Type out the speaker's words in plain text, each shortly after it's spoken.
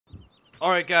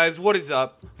Alright guys, what is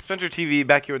up? Spencer TV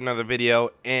back here with another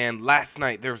video, and last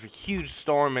night there was a huge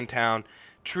storm in town.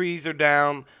 Trees are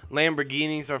down,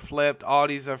 Lamborghinis are flipped,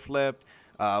 Audis are flipped,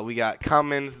 we got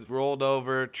Cummins rolled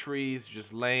over, trees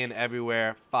just laying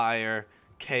everywhere, fire,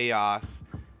 chaos,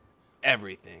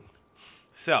 everything.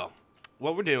 So,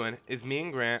 what we're doing is me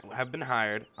and Grant have been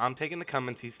hired. I'm taking the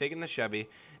Cummins, he's taking the Chevy,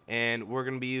 and we're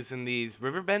going to be using these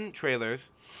Riverbend trailers.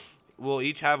 We'll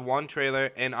each have one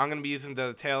trailer, and I'm gonna be using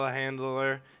the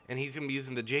telehandler, and he's gonna be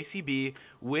using the JCB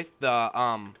with the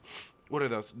what are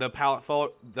those? The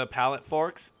pallet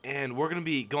forks, and we're gonna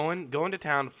be going to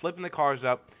town, flipping the cars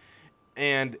up,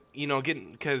 and you know,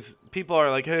 because people are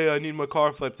like, hey, I need my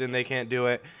car flipped, and they can't do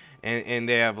it, and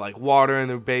they have like water in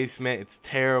their basement. It's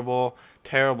terrible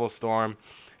storm,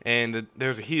 and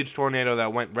there's a huge tornado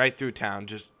that went right through town,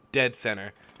 just dead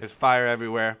center. There's fire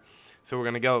everywhere, so we're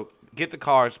gonna go get the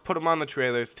cars, put them on the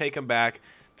trailers, take them back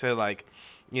to, like,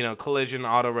 you know, collision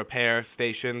auto repair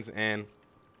stations, and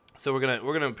so we're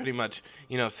gonna pretty much,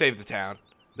 you know, save the town.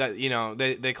 That, you know,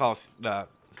 they call us the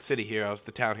city heroes,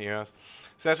 the town heroes.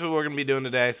 So that's what we're gonna be doing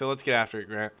today. So let's get after it,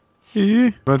 Grant.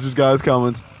 Bunches guys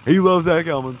Cummins. He loves that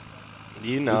Cummins.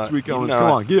 You know, sweet Cummins. You know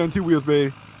Come on, get on two wheels,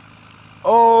 baby.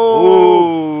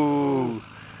 Oh! Ooh.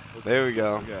 There we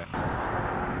go. Okay.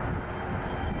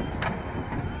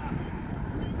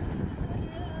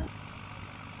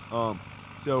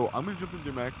 So I'm gonna jump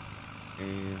into Max,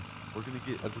 and we're gonna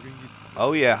get.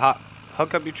 Oh yeah,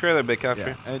 hook up your trailer, big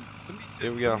country. Yeah, and somebody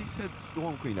said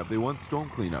storm cleanup. They want storm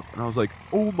cleanup, and I was like,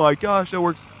 oh my gosh, that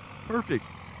works perfect.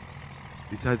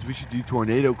 Besides, we should do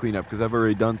tornado cleanup because I've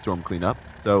already done storm cleanup.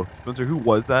 So Spencer, who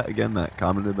was that again that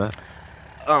commented that?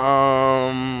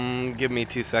 Give me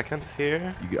 2 seconds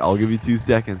here. I'll give you 2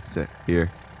 seconds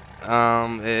here.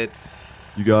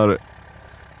 It's. You got it.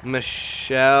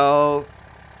 Michelle.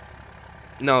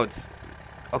 No, it's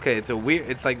okay. It's a weird.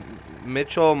 It's like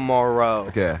Mitchell Morrow.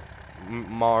 Okay.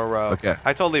 Morrow. Okay.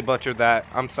 I totally butchered that.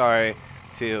 I'm sorry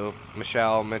to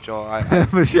Michelle Mitchell.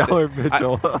 Michelle or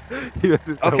Mitchell.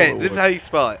 Okay, this is how you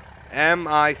spell it.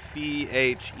 Michelle.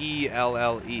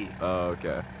 Oh,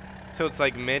 okay. So it's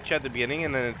like Mitch at the beginning,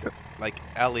 and then it's like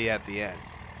Ellie at the end.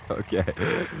 Okay.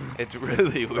 It's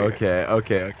really weird.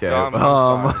 Okay. So I'm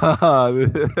sorry.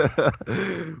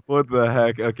 What the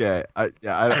heck? Okay. I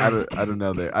don't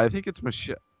know there. I think it's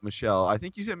Michelle. I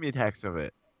think you sent me a text of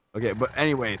it. Okay, but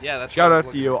anyways, yeah, that's shout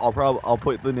out to you. I'll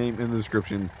put the name in the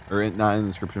description, or not in the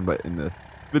description, but in the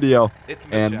video. It's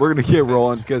Michelle. And we're gonna get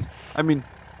rolling because I mean,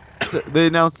 they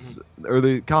announced or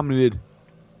they commented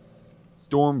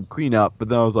storm cleanup, but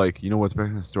then I was like, you know what's better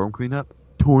than storm cleanup?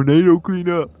 Tornado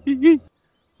cleanup.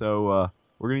 So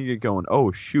we're gonna get going.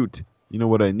 Oh shoot! You know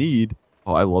what I need?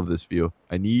 Oh, I love this view.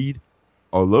 I need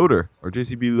our loader, our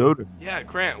JCB loader. Yeah,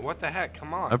 Grant. What the heck?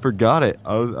 Come on. I forgot it.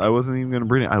 I wasn't even gonna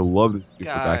bring it. I love this view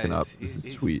for backing up. This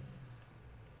is sweet.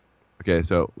 Okay,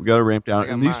 so we gotta ramp down,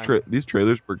 and these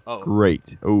trailers were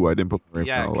great. Oh, I didn't put the ramp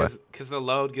down away. Yeah, because the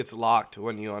load gets locked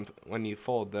when you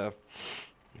fold the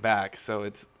back, so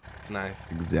it's nice.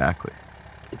 Exactly.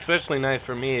 Especially nice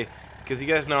for me, because you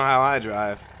guys know how I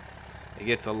drive. It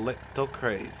gets a little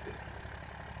crazy.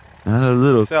 Not a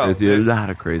little crazy, a lot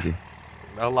of crazy.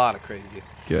 A lot of crazy.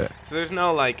 Okay. So there's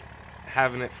no like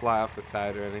having it fly off the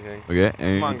side or anything. Okay,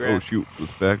 and come on, Grant. Oh shoot,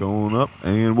 let's back on up,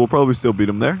 and we'll probably still beat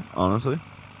them there, honestly.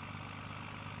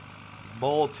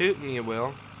 Bull tootin', you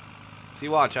will. See,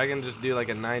 watch, I can just do like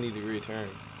a 90-degree turn,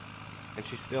 and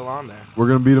she's still on there. We're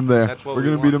gonna beat them there. That's what we're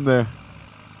gonna beat them there.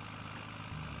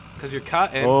 Cause you're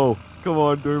cutting. Oh, come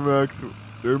on, Durmax.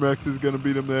 Durmax is gonna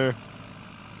beat him there.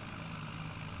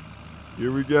 Here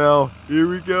we go. Here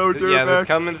we go, Durmax. Yeah, this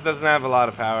Cummins doesn't have a lot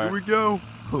of power. Here we go.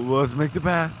 Let's make the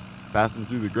pass. Passing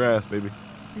through the grass, baby.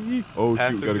 Oh,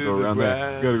 shoot. Gotta go around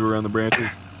there. Gotta go around the branches.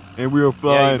 And we are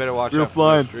flying. Yeah, you better watch out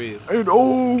for those trees. And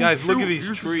oh, guys, shoot, look at these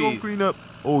trees. Cleanup.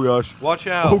 Oh, gosh. Watch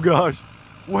out. Oh, gosh.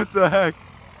 What the heck?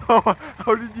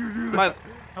 How did you do that?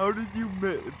 How did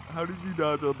you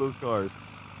dodge all those cars?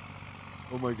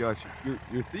 Oh, my gosh.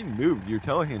 Your thing moved. Your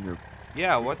telehandler.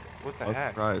 Yeah, what the heck? I was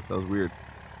surprised. That was weird.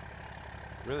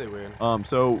 Really weird.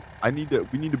 So we need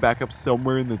to back up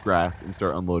somewhere in the grass and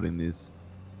start unloading these.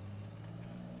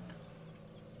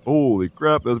 Holy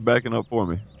crap, that's backing up for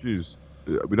me. Jeez.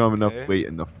 We don't have enough weight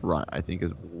in the front, I think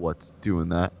is what's doing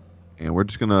that. And we're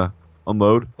just gonna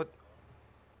unload.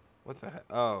 What's that?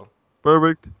 Oh.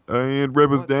 Perfect. And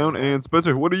rev us down. And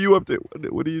Spencer, what are you up to?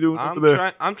 What are you doing over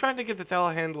there? I'm trying to get the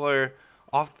telehandler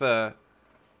off the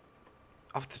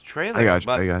trailer. I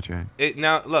got you.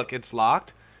 Now look, it's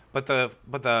locked. But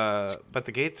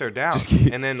the gates are down. Just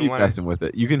keep keep messing with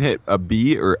it. You can hit a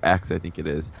B or X, I think it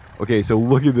is. Okay, so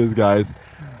look at this, guys.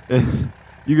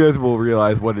 You guys will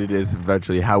realize what it is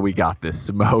eventually. How we got this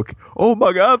smoke. Oh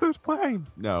my God, there's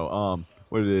flames. No,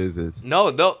 what it is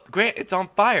No, Grant, it's on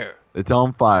fire. it's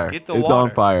on fire. Get the It's water.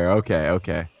 on fire.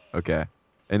 Okay.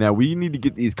 And now we need to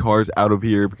get these cars out of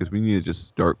here because we need to just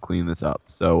start cleaning this up.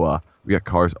 So we got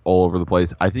cars all over the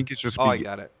place. I think it's just. Oh, I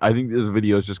got it. I think this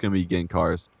video is just gonna be getting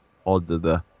cars all to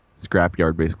the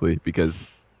scrapyard basically because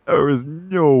there is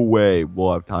no way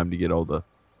we'll have time to get all the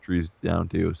trees down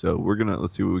too. So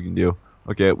let's see what we can do.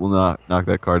 Okay, we'll knock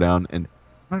that car down, and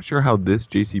I'm not sure how this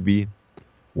JCB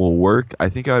will work. I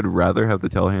think I'd rather have the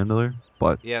telehandler,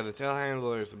 but Yeah, the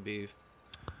telehandler is a beast.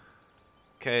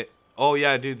 Okay. Oh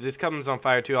yeah, dude, this comes on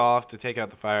fire too. I'll have to take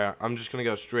out the fire. I'm just gonna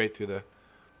go straight through the.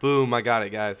 Boom! I got it,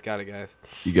 guys. Got it, guys.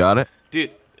 you got it.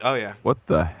 Dude. Oh yeah. What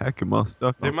the heck am I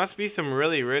stuck on? There must be some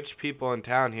really rich people in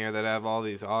town here that have all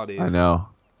these Audis.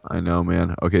 I know,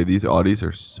 man. Okay, these Audis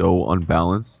are so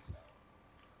unbalanced.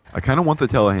 I kind of want the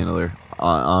telehandler.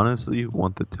 I honestly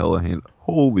want the telehandler.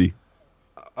 Holy.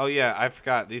 Oh yeah, I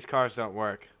forgot. These cars don't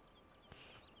work.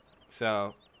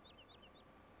 So.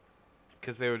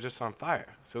 Because they were just on fire.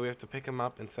 So we have to pick them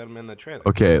up and set them in the trailer.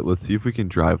 Okay, let's see if we can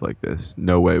drive like this.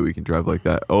 No way we can drive like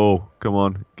that. Oh, come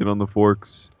on. Get on the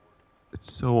forks.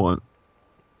 It's so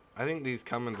I think these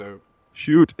Cummins are.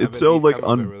 Shoot, I it's bet so these like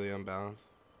Cummins are really unbalanced.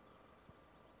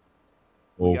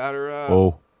 Oh, We got her up.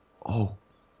 oh.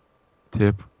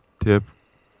 Tip.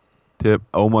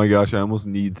 Oh my gosh, I almost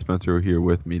need Spencer here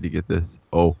with me to get this.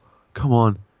 Oh, come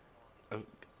on.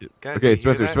 Guys, Okay, you hear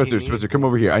Spencer, that? He needs Spencer, me. come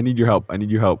over here. I need your help.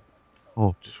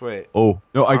 Oh, Just wait. oh.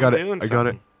 No, I I'm got it. doing I got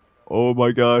it. something. Oh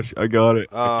my gosh, I got it.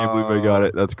 I can't believe I got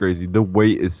it. That's crazy. The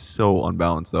weight is so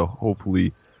unbalanced though.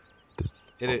 Hopefully.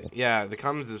 Yeah, the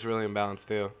Cummins is really imbalanced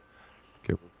too.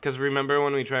 Okay. Because remember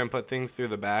when we try and put things through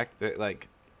the back, that like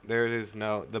there is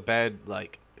the bed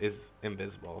like is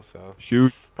invisible, so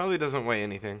Shoot. probably doesn't weigh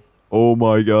anything. Oh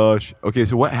my gosh. Okay,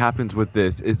 so what happens with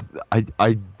this is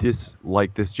I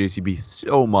dislike this JCB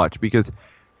so much because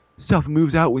stuff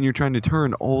moves out when you're trying to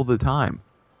turn all the time.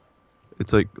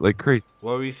 It's like crazy.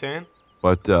 What were you saying?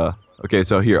 But okay,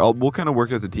 so here we'll kind of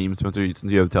work as a team, Spencer.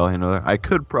 Since you have the telehandler, I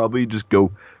could probably just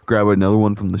go grab another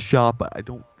one from the shop, but I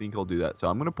don't think I'll do that. So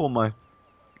I'm gonna pull my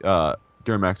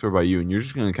Duramax over by you, and you're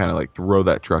just gonna kind of like throw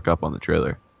that truck up on the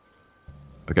trailer.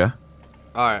 Okay.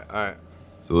 All right.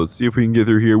 So let's see if we can get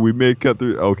through here. We may cut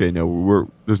through. Okay, no,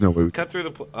 there's no way. Cut through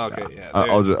the. Okay, yeah.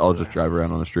 I'll just drive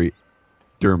around on the street.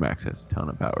 Duramax has a ton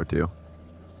of power too.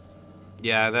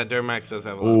 Yeah, that Duramax does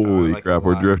have a lot of power. I Holy like it crap, a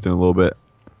we're lot. drifting a little bit.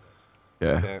 Yeah.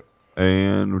 Okay.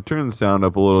 And we're turning the sound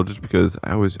up a little just because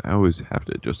I always have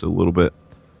to adjust a little bit.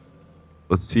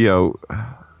 Let's see how.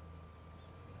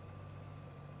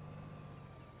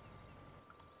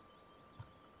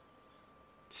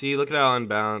 See, look at how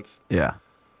unbalanced. Yeah.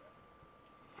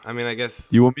 I mean, I guess.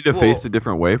 Do you want me to Well- face a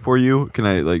different way for you? Can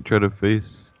I like try to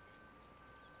face?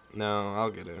 No, I'll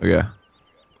get it. Okay.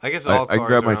 I guess I all cars can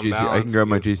grab my are I can unbalanced grab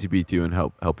my because- JCB too and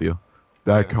help you.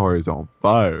 That Yeah. car is on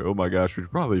fire. Oh my gosh, we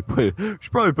should probably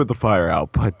put the fire out,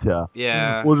 but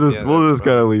Yeah. we'll just yeah, we'll that's just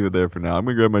gotta probably- leave it there for now. I'm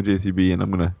gonna grab my JCB and I'm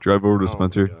gonna drive over to Oh my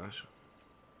Spencer. gosh.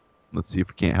 Let's see if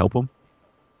we can't help him.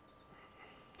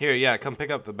 Here, yeah, come pick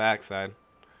up the backside.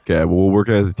 Okay, we'll work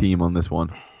as a team on this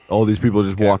one. All these people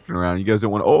just Okay. walking around. You guys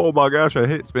don't want. Oh my gosh, I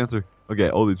hate Spencer. Okay,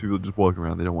 all these people just walking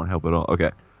around. They don't want help at all.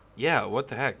 Okay. Yeah, what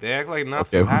the heck? They act like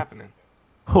nothing's Okay. happening.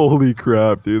 Holy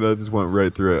crap, dude! That just went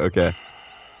right through it. Okay.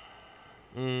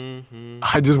 Mm-hmm.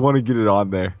 I just want to get it on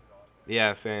there.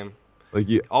 Yeah, same. Like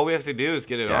you. All we have to do is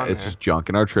get it Yeah, on it's there. just junk,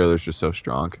 and our trailer's just so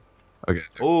strong. Okay. there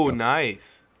we Oh, go.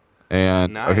 nice.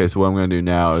 And okay, nice. so what I'm gonna do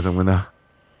now is I'm gonna.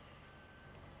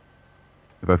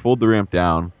 If I fold the ramp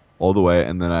down all the way,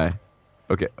 and then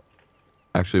okay.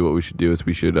 Actually, what we should do is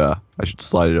I should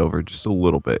slide it over just a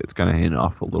little bit. It's kind of hanging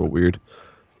off a little weird.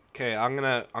 Okay, I'm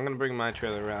gonna bring my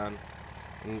trailer around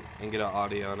and get an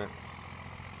audio on it.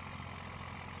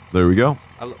 There we go.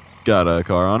 I Got a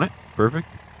car on it. Perfect.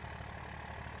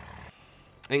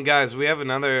 And guys, we have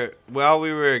another. While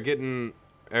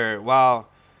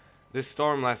this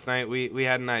storm last night, we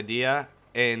had an idea,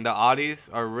 and the Audis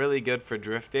are really good for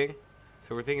drifting.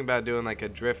 So we're thinking about doing like a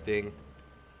drifting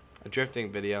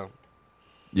video.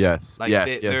 Yes. Like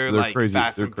yes. they're They're like crazy.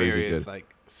 Fast They're and crazy Furious, good. like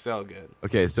so good.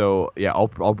 Okay, so yeah, I'll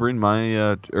bring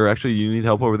my or actually you need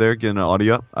help over there getting an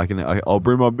audio up. I'll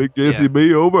bring my big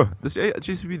JCB over. This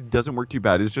JCB doesn't work too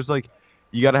bad. It's just like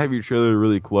you gotta have your trailer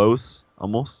really close,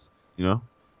 almost. You know.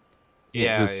 You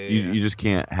Yeah, just, yeah, you just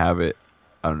can't have it.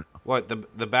 I don't know. What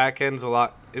the back end's a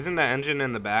lot. Isn't the engine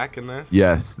in the back in this?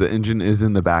 Yes, the engine is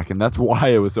in the back, and that's why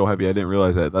it was so heavy. I didn't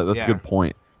realize that. That's Yeah. a good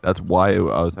point. That's why I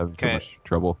was having so Okay. much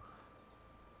trouble.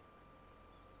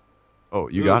 Oh,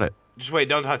 you Ooh, got it. Just wait.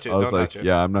 Don't touch it. I was Don't like, touch it.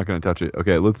 yeah, I'm not gonna touch it.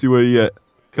 Okay, let's see what you get.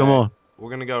 Come Okay. on.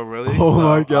 We're gonna go really Oh slow.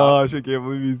 my up. gosh, I can't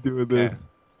believe he's doing Okay. this.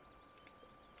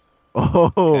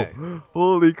 Oh, Okay.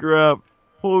 holy crap.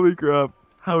 Holy crap.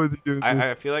 How is he doing I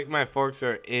this? feel like my forks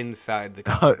are inside the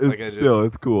car. Like I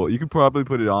It's cool. You could probably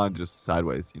put it on just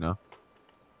sideways, you know?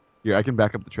 Here, I can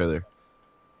back up the trailer.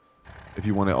 If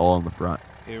you want it all on the front.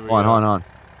 Here we Hold go. on.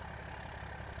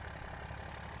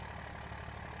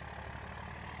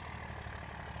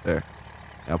 There.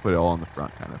 Now put it all on the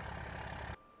front, kind of.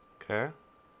 Okay.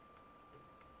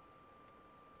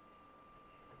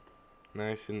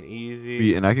 Nice and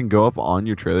easy. And I can go up on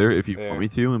your trailer if you want me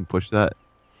to and push that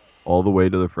all the way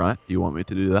to the front. Do you want me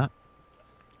to do that?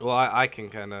 Well, I can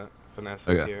kind of finesse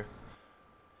it here.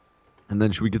 And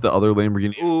then should we get the other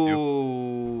Lamborghini?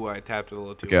 Ooh, I tapped it a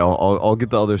little too. Okay, I'll get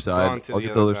the other side. I'll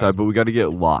get the other side, but we got to get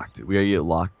locked. We got to get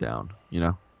locked down, you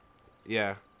know?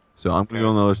 Yeah. So I'm going to go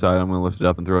on the other side. I'm going to lift it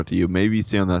up and throw it to you. Maybe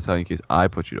stay on that side in case I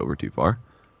push it over too far.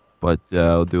 But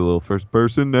I'll do a little first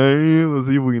person. Hey, let's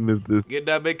see if we can lift this. Get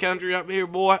that big country up here,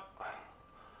 boy.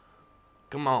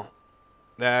 Come on.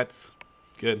 That's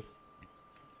good.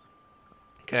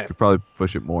 Okay. Could probably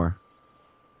push it more.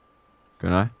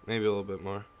 Can I? Maybe a little bit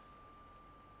more.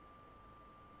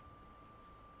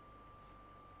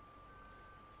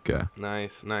 Okay.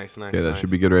 Nice. Okay, that should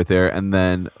be good right there. And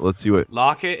then let's see what.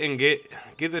 Lock it and get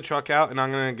the truck out, and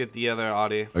I'm gonna get the other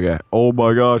Audi. Okay. Oh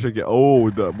my gosh!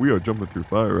 We are jumping through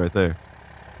fire right there.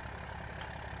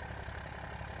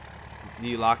 Do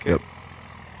you lock it? Yep.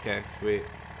 Okay, sweet.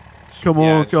 Come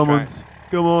on, Cummins.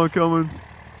 Come on, Cummins.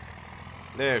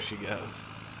 There she goes.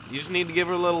 You just need to give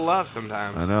her a little love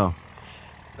sometimes. I know.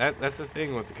 That's the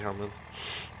thing with the Cummins.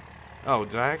 Oh,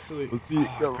 did I actually? Let's see.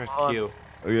 Oh, I pressed Q.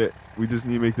 Okay, we just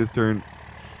need to make this turn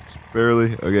just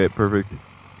barely. Okay, perfect.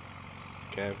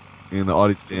 Okay. And the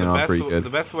Audi's staying on pretty good. The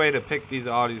best way to pick these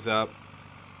Audis up,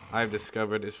 I've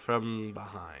discovered, is from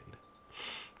behind.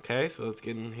 Okay, so let's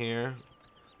get in here.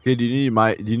 Okay, do you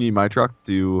need my truck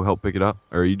to help pick it up,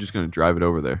 or are you just gonna drive it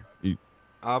over there?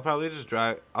 I'll probably just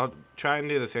drive. I'll try and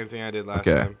do the same thing I did last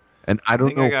time. And I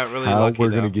don't know how lucky,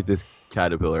 we're gonna get this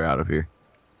Caterpillar out of here.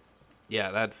 Yeah,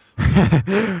 that's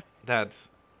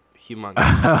humongous.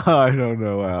 I don't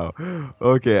know how.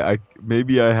 Okay,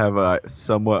 maybe I have a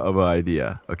somewhat of an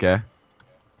idea. Okay.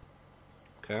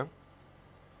 Okay.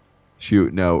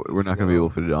 Shoot, no, we're not gonna be able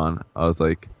to fit it on. I was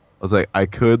like, I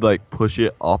could like push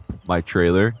it up my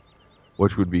trailer,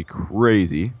 which would be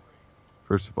crazy.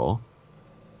 First of all.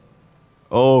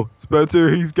 Oh, Spencer,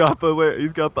 he's got the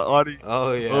Audi.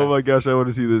 Oh yeah. Oh my gosh, I want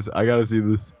to see this. I gotta see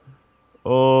this.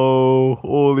 Oh,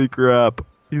 holy crap!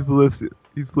 He's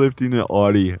lifting an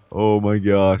Audi. Oh my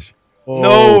gosh. Oh,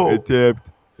 no! It tipped.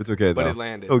 It's okay though. But it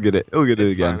landed. He'll get it. He'll get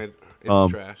it again. Fine.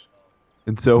 It's trash.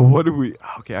 And so what do we?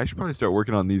 Okay, I should probably start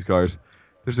working on these cars.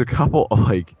 There's a couple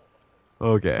like.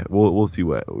 Okay, we'll see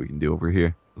what we can do over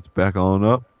here. Let's back on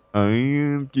up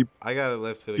and I gotta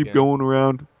lift it. Keep going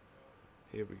around.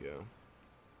 Here we go.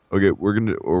 Okay,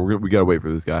 we gotta wait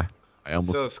for this guy.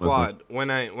 So squad, when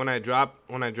I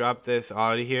drop this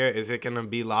Audi here, is it gonna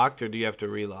be locked or do you have to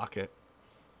relock it?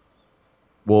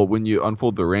 Well, when you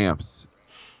unfold the ramps,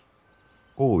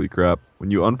 holy crap!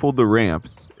 When you unfold the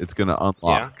ramps, it's gonna unlock.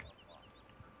 Yeah.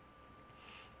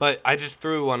 But I just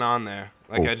threw one on there.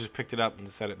 Like I just picked it up and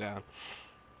set it down.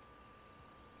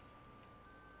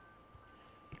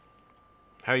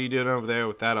 How are you doing over there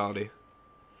with that Audi?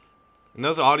 And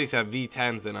those Audis have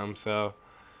V10s in them, so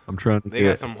I'm trying to. They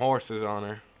got some horses on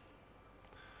her.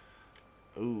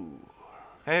 Ooh.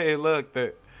 Hey, look,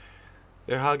 they're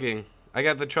hugging. I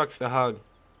got the trucks to hug.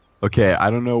 Okay, I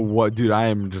don't know what, dude. I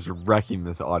am just wrecking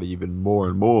this Audi even more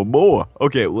and more and more.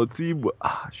 Okay, let's see.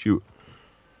 Shoot.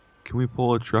 Can we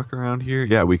pull a truck around here?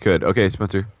 Yeah, we could. Okay,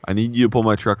 Spencer, I need you to pull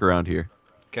my truck around here.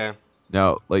 Okay.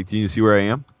 Now, like, do you see where I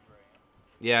am?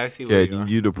 Yeah, I see where you are. Okay, I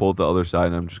need you to pull it the other side,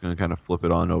 and I'm just gonna kind of flip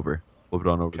it on over. Flip it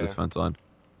on over this fence line.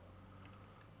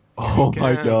 Oh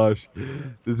my gosh,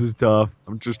 this is tough.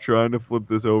 I'm just trying to flip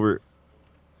this over.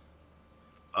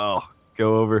 Oh,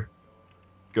 go over.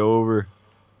 Go over.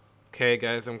 Okay,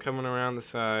 guys, I'm coming around the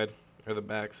side, or the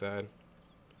back side.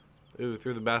 Ooh,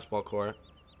 through the basketball court.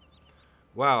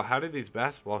 Wow, how did these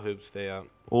basketball hoops stay up?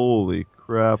 Holy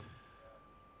crap.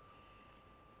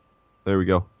 There we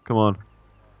go. Come on.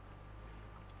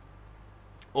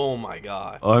 Oh my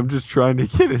god. I'm just trying to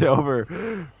get it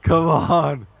over. Come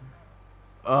on.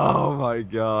 Oh my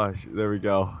gosh. There we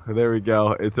go. There we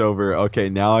go. It's over. Okay,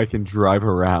 now I can drive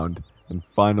around and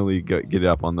finally get it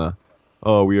up on the...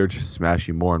 Oh, we are just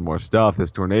smashing more and more stuff.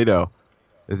 This tornado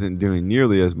isn't doing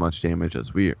nearly as much damage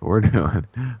as we're doing.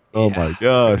 Oh my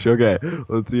gosh. Okay,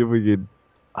 let's see if we can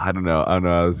I don't know. I don't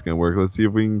know how this is gonna work. Let's see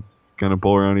if we can kind of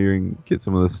pull around here and get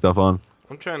some of this stuff on.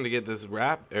 I'm trying to get this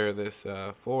this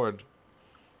Ford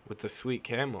with the sweet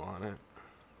camel on it.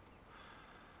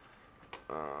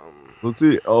 Let's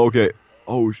see. Oh, okay.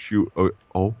 Oh shoot.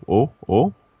 Oh.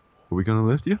 Are we gonna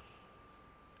lift you?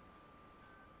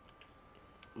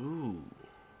 Ooh.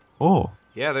 Oh.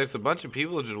 Yeah, there's a bunch of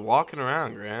people just walking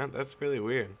around, Grant. That's really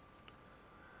weird. You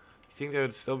think they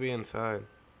would still be inside?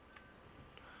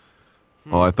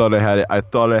 Oh, I thought I had it. I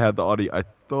thought I had the audio. I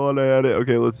thought I had it.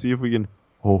 Okay, let's see if we can.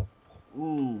 Oh.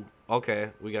 Ooh. Okay,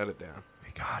 we got it down.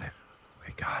 We got it.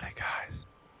 We got it, guys.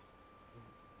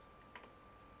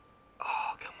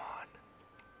 Oh, come on.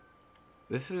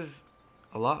 This is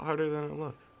a lot harder than it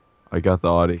looks. I got the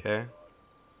Audi. Okay.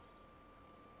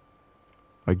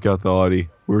 I got the Audi.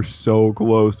 We're so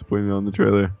close to putting it on the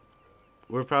trailer.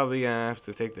 We're probably gonna have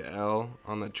to take the L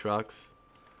on the trucks.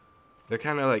 They're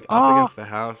kind of like up against the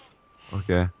house.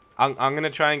 Okay. I'm gonna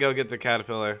try and go get the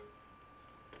Caterpillar.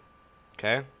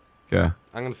 Okay? Okay.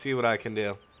 I'm gonna see what I can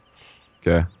do.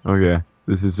 Okay. Okay.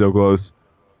 This is so close.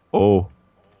 Oh.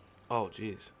 Oh,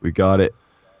 jeez. We got it.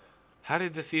 How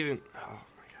did this even... Oh, my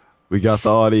God. We got the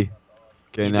Audi.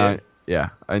 Okay, You now... did? Yeah.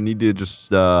 I need to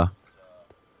just, lock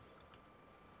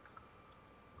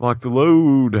the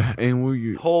load. And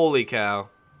we... Holy cow.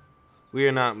 We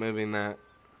are not moving that.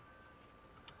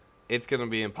 It's gonna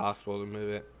be impossible to move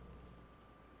it.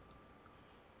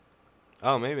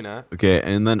 Oh, maybe not. Okay,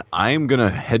 and then I'm gonna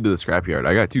head to the scrapyard.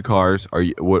 I got 2 cars. Are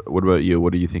you? What about you?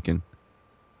 What are you thinking?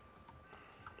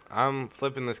 I'm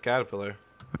flipping this Caterpillar.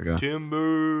 Okay.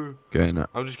 Timber. Okay. No.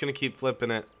 I'm just gonna keep flipping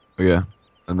it Okay.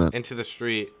 And then. into the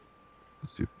street.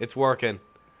 Let's see. It's working.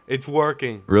 It's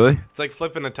working. Really? It's like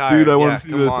flipping a tire. Dude, I Yeah, want to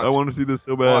see come this. watch. I want to see this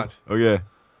so bad. Watch. Okay.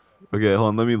 Okay.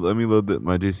 Hold on. Let me load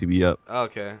my JCB up.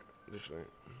 Okay. Just wait.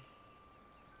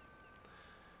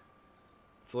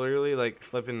 It's literally like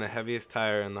flipping the heaviest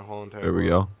tire in the whole entire There we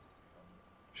world. go.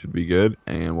 Should be good,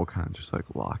 and we'll kind of just like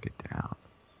lock it down.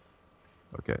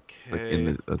 Okay. It's like in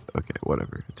the. That's, okay.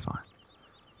 Whatever. It's fine.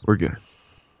 We're good.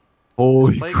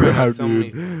 Holy playground crap, has so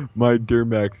many- dude! My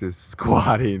Duramax is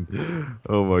squatting.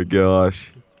 Oh my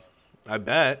gosh. I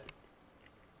bet.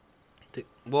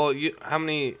 Well, how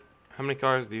many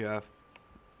cars do you have?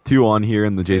 2 on here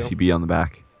and the 2? JCB on the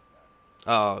back.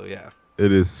 Oh, yeah.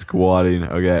 It is squatting.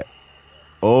 Okay.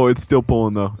 Oh, it's still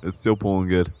pulling though. It's still pulling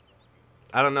good.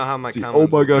 I don't know how my See, Cummins oh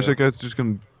my will gosh, do. that guy's just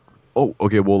gonna. Oh,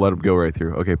 okay. We'll let him go right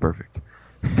through. Okay, perfect.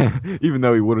 Even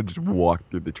though he would have just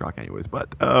walked through the truck anyways,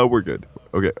 but we're good.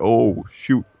 Okay. Oh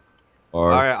shoot. All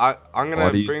right, I'm gonna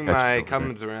Audi is bring catching my over there.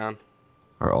 Cummins around.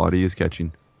 Our Audi is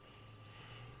catching.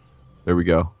 There we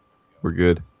go. We're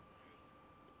good.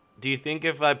 Do you think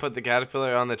if I put the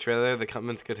Caterpillar on the trailer, the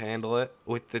Cummins could handle it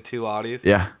with the 2 Audis?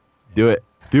 Yeah. Do it.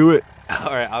 Do it.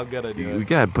 All right, I'm gonna do We it.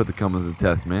 gotta put the Cummins to the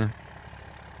test, man.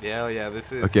 Yeah,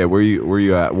 this is. Okay, where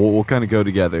you at? We'll kind of go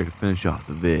together to finish off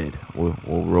the vid. We'll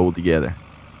roll together.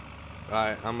 All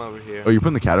right, I'm over here. Oh, you're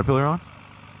putting the Caterpillar on?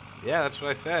 Yeah, that's what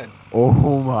I said.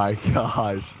 Oh my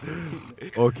gosh.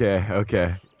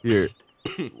 Okay. Here.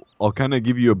 I'll kind of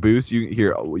give you a boost.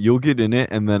 You'll get in it,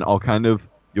 and then you'll kind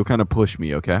of push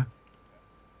me, okay?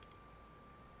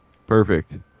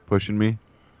 Perfect. Pushing me.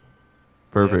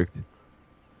 Perfect. Yep.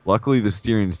 Luckily, the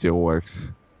steering still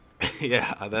works.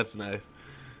 Yeah, that's nice.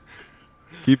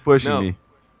 Keep pushing me.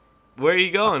 Where are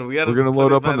you going? We're gonna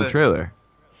load up on the trailer.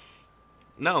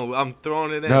 No, I'm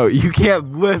throwing it in. No, you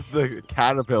can't lift the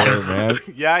Caterpillar, man.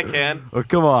 Yeah, I can. Oh,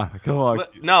 come on.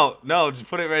 No, just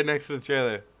put it right next to the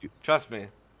trailer. Trust me.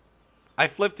 I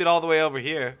flipped it all the way over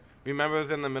here. Remember it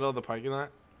was in the middle of the parking lot?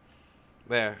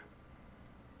 There.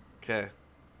 Okay.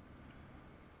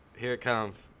 Here it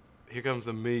comes. Here comes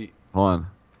the meat. Hold on.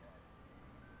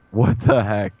 What the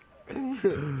heck?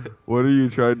 What are you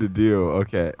trying to do?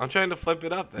 Okay. I'm trying to flip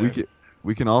it up there.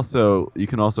 You can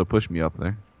also push me up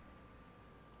there.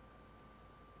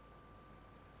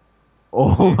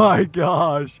 Oh my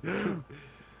gosh.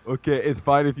 Okay, it's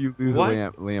fine if you lose a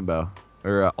Lambo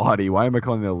or a Audi. Why am I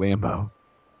calling it a Lambo?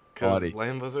 Because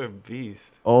Lambos are a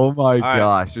beast. Oh my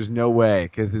gosh, there's no way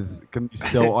because it's gonna be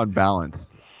so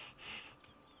unbalanced.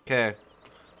 Okay,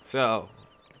 so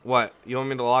what? You want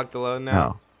me to lock the load now?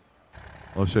 No.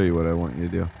 I'll show you what I want you to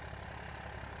do.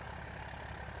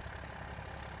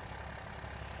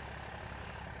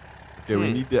 Okay,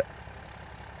 we need to.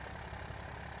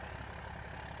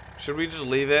 Should we just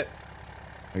leave it?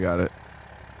 I got it.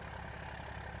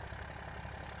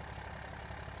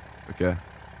 Okay.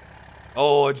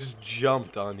 Oh, it just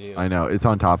jumped on you. I know. It's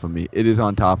on top of me. It is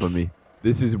on top of me.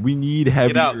 We need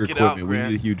heavier equipment. We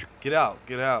need a huge. Get out.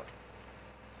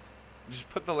 Just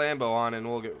put the Lambo on and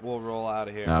we'll roll out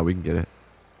of here. Nah, we can get it.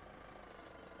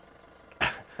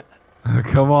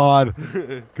 Come on.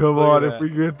 Come Look on, at if that. we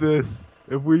get this.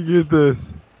 If we get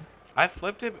this. I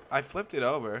flipped it. I flipped it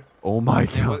over. Oh my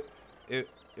And god. it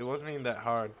wasn't even that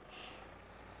hard.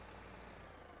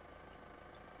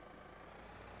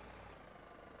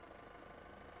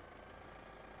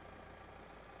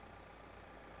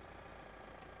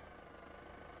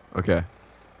 Okay.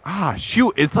 Ah,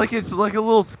 shoot. It's like a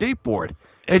little skateboard.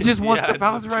 It just wants Yeah, to it's a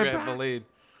bounce right back. trampoline.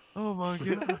 Oh my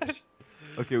gosh.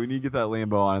 Okay, we need to get that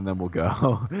Lambo on and then we'll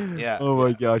go. Yeah. Oh my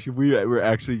Yeah. gosh, if we were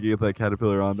actually get that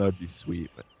Caterpillar on, that'd be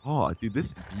sweet. But oh, dude,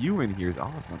 this view in here is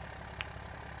awesome.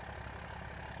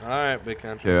 All right, big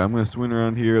country. Okay, I'm gonna swing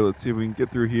around here. Let's see if we can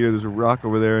get through here. There's a rock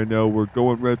over there. I know we're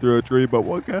going right through a tree, but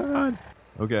what god?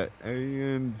 Okay,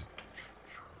 and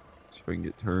see if I can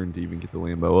get turned to even get the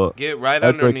Lambo up. Get right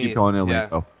That's what I underneath. keep calling it Yeah.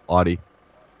 Lambo. Audi.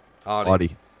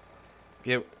 Audi.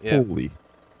 Yeah.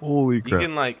 Holy You crap.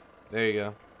 can like. There you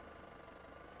go.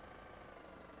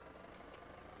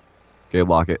 Okay,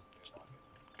 lock it.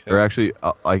 Okay. Or actually,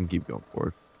 I can keep going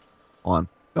forward. On,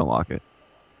 don't lock it.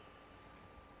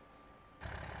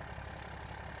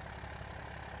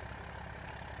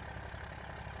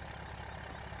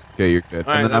 Okay, you're good.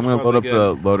 All right, and then I'm that's gonna load up probably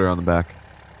the loader on the back.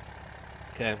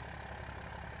 Okay.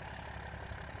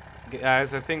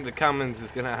 Guys, I think the Cummins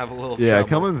is gonna have a little Yeah,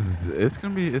 trouble. Cummins. It's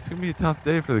gonna be a tough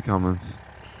day for the Cummins.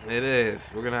 It is.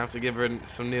 We're gonna have to give her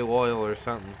some new oil or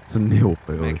something. Some new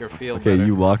oil. Make her feel okay, better.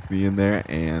 you locked me in there,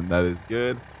 and that is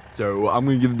good. So I'm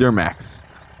gonna get the Duramax.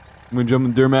 I'm gonna jump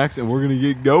in the Duramax, and we're gonna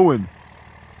get going.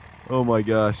 Oh my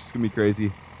gosh, it's gonna be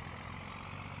crazy.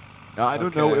 Now I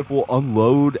don't know Okay. if we'll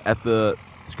unload at the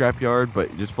scrapyard,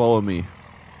 but just follow me.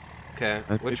 Okay.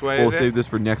 I Which think way we'll is save it? this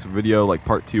for next video, like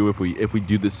part 2, if we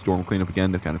do this storm cleanup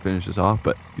again to kind of finish this off.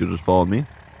 But you'll just follow me,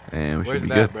 and we Where's should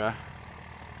be that, good.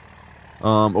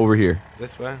 bruh? Over here.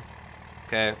 This way.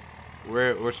 Okay.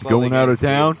 We're slowly Going out getting of speed.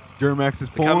 town. Duramax is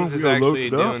The pulling. Cummins We is are actually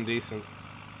loaded up. doing decent.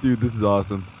 Dude, this is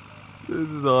awesome. This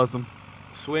is awesome.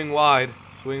 Swing wide.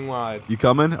 Swing wide. You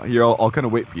coming? Here, I'll kind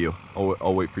of wait for you.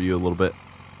 I'll wait for you a little bit.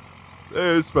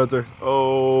 There's Spencer.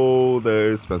 Oh,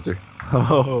 there's Spencer.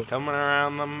 Oh, Coming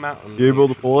around the mountain. you able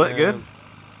to pull it good?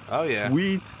 Oh yeah.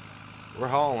 Sweet. We're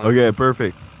hauling. Okay,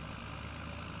 perfect.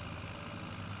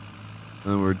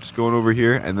 And we're just going over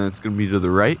here, and then it's gonna be to the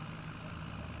right.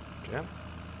 Okay.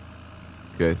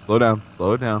 Okay, slow down.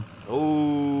 Slow it down.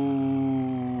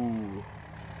 Ooh.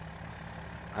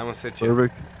 I almost hit you.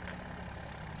 Perfect.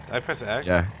 Did I press X?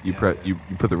 Yeah, you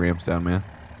put the ramps down, man.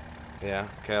 Yeah.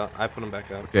 Okay, I put them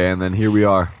back up. Okay, and then here we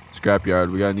are,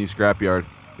 scrapyard. We got a new scrapyard.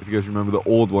 If you guys remember the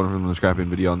old one from the scrapping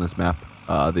video on this map,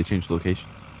 they changed locations.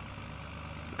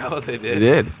 Oh, they They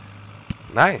did. did.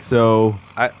 Nice. So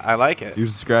I like it.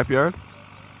 here's the scrapyard,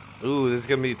 Ooh, this is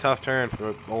gonna be a tough turn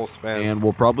for old Spence. and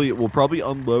we'll probably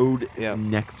unload Yeah.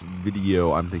 next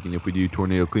video. I'm thinking if we do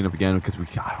tornado cleanup again, because we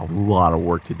got a lot of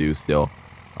work to do still.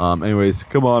 Anyways,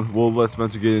 come on, we'll let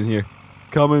Spencer get in here.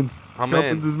 Cummins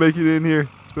is making it in here.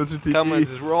 Spencer TV.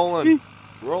 Cummins is rolling,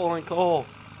 rolling coal,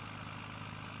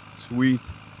 Sweet.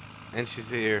 and she's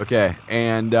here. Okay,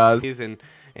 and He's in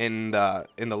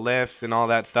the lifts and all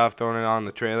that stuff, throwing it on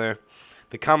the trailer.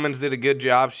 The Cummins did a good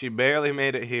job. She barely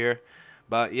made it here,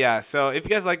 but yeah. So if you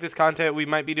guys like this content, we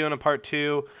might be doing a part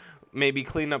 2, maybe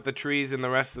clean up the trees and the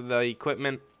rest of the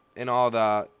equipment and all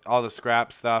the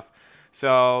scrap stuff.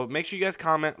 So make sure you guys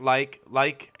comment, like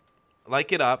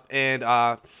it up, and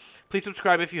please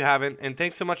subscribe if you haven't. And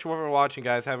thanks so much for watching,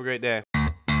 guys. Have a great day.